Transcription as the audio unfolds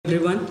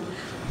Everyone,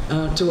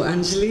 to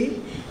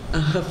Anjali,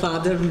 her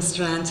father,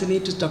 Mr. Antony,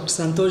 to Dr.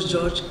 Santosh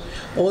George,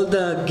 all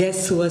the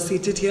guests who are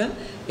seated here.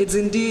 It's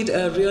indeed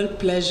a real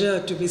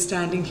pleasure to be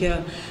standing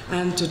here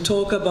and to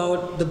talk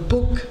about the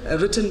book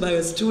written by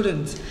a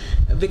student,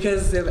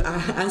 because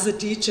as a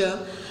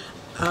teacher,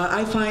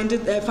 I find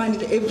it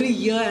every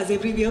year, as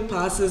every year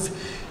passes,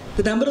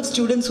 the number of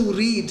students who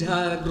read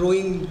are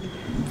growing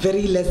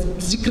very less,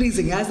 it's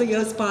decreasing. As the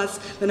years pass,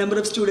 the number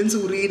of students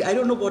who read, I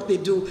don't know what they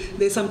do.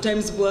 They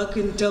sometimes work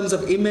in terms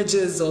of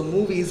images or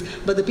movies,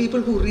 but the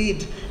people who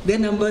read, their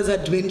numbers are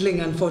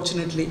dwindling,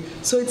 unfortunately.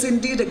 So it's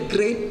indeed a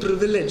great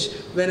privilege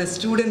when a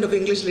student of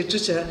English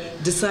literature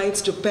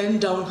decides to pen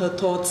down her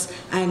thoughts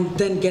and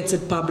then gets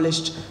it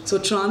published. So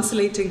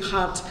translating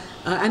heart.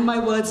 And my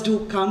words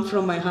do come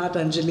from my heart,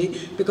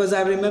 Anjali, because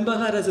I remember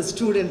her as a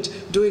student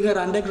doing her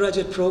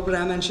undergraduate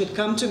program, and she'd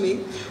come to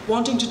me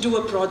wanting to do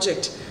a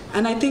project.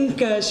 And I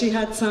think she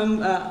had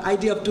some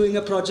idea of doing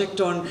a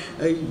project on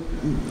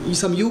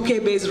some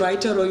UK-based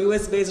writer or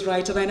US-based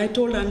writer. And I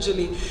told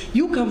Anjali,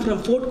 you come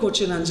from Fort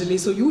Kochi, Anjali,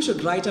 so you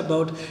should write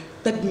about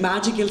that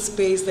magical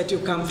space that you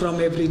come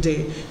from every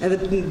day.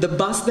 And the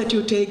bus that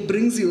you take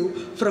brings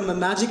you from a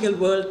magical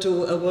world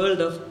to a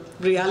world of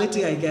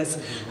reality, I guess.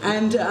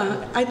 And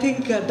I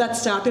think that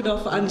started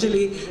off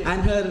Anjali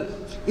and her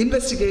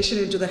investigation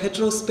into the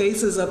hetero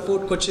spaces of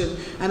Fort Cochin.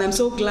 And I'm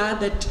so glad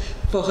that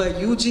for her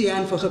UG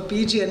and for her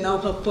PG and now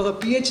for her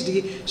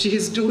PhD, she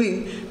is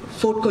doing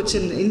Fort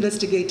Cochin,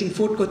 investigating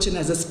Fort Cochin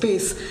as a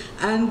space.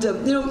 And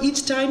you know,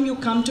 each time you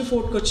come to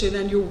Fort Cochin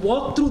and you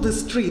walk through the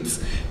streets,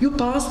 you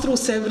pass through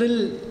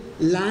several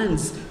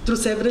lands, through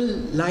several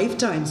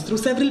lifetimes, through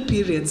several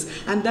periods.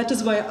 And that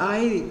is why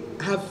I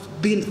have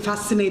been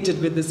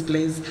fascinated with this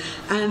place.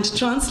 And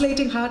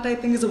Translating Heart, I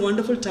think, is a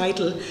wonderful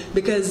title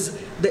because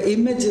the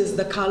images,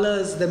 the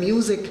colors, the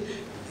music,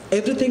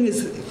 everything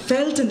is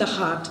felt in the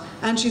heart,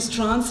 and she's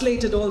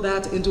translated all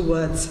that into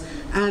words.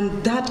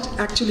 And that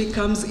actually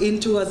comes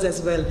into us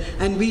as well.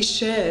 And we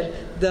share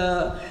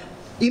the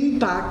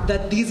impact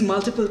that these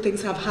multiple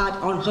things have had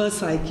on her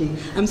psyche.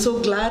 I'm so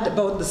glad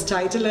about this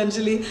title,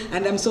 Anjali,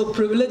 and I'm so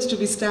privileged to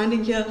be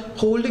standing here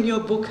holding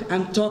your book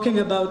and talking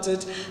about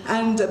it.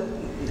 And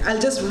I'll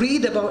just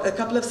read about a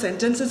couple of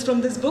sentences from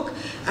this book.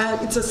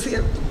 It's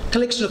a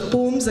collection of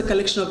poems, a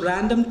collection of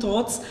random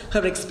thoughts,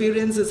 her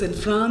experiences in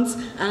France,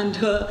 and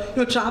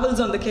her travels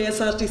on the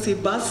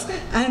KSRTC bus,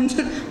 and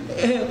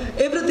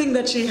everything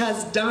that she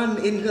has done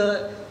in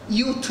her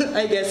youth,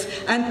 I guess.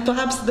 And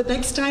perhaps the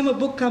next time a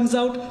book comes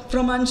out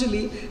from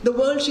Anjali, the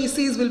world she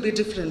sees will be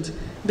different,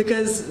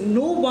 because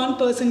no one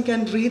person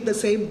can read the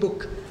same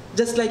book,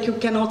 just like you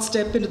cannot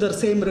step into the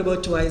same river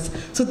twice.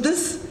 So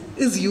this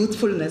is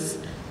youthfulness.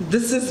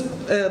 This is,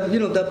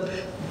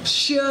 the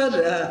sheer,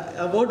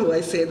 what do I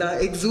say, the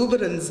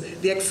exuberance,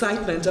 the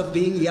excitement of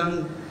being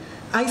young.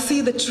 I see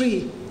the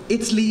tree,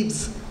 its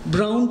leaves,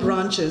 brown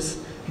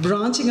branches,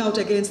 branching out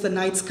against the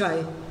night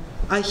sky.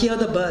 I hear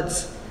the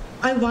birds.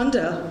 I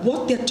wonder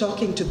what they're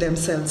talking to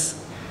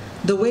themselves.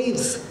 The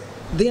waves,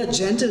 they are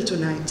gentle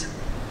tonight.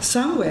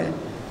 Somewhere,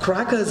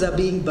 crackers are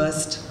being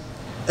burst.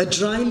 A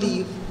dry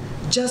leaf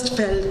just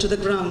fell to the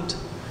ground.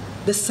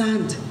 The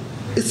sand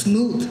is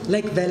smooth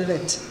like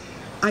velvet.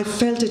 I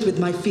felt it with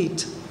my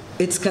feet.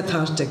 It's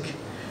cathartic.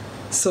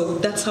 So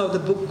that's how the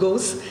book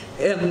goes.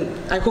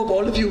 I hope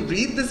all of you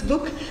read this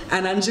book.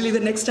 And Anjali, the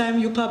next time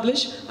you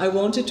publish, I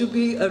want it to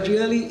be a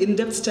really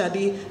in-depth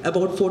study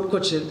about Fort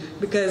Cochin.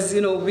 Because,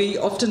 we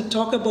often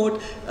talk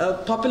about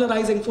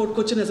popularizing Fort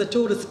Cochin as a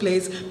tourist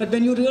place. But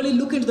when you really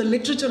look into the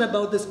literature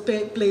about this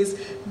place,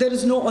 there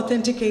is no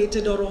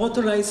authenticated or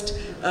authorized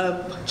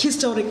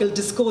historical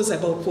discourse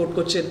about Fort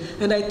Cochin.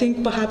 And I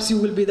think perhaps you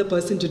will be the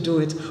person to do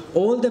it.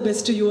 All the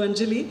best to you,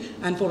 Anjali,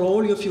 and for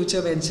all your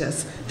future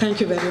ventures. Thank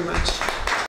you very much.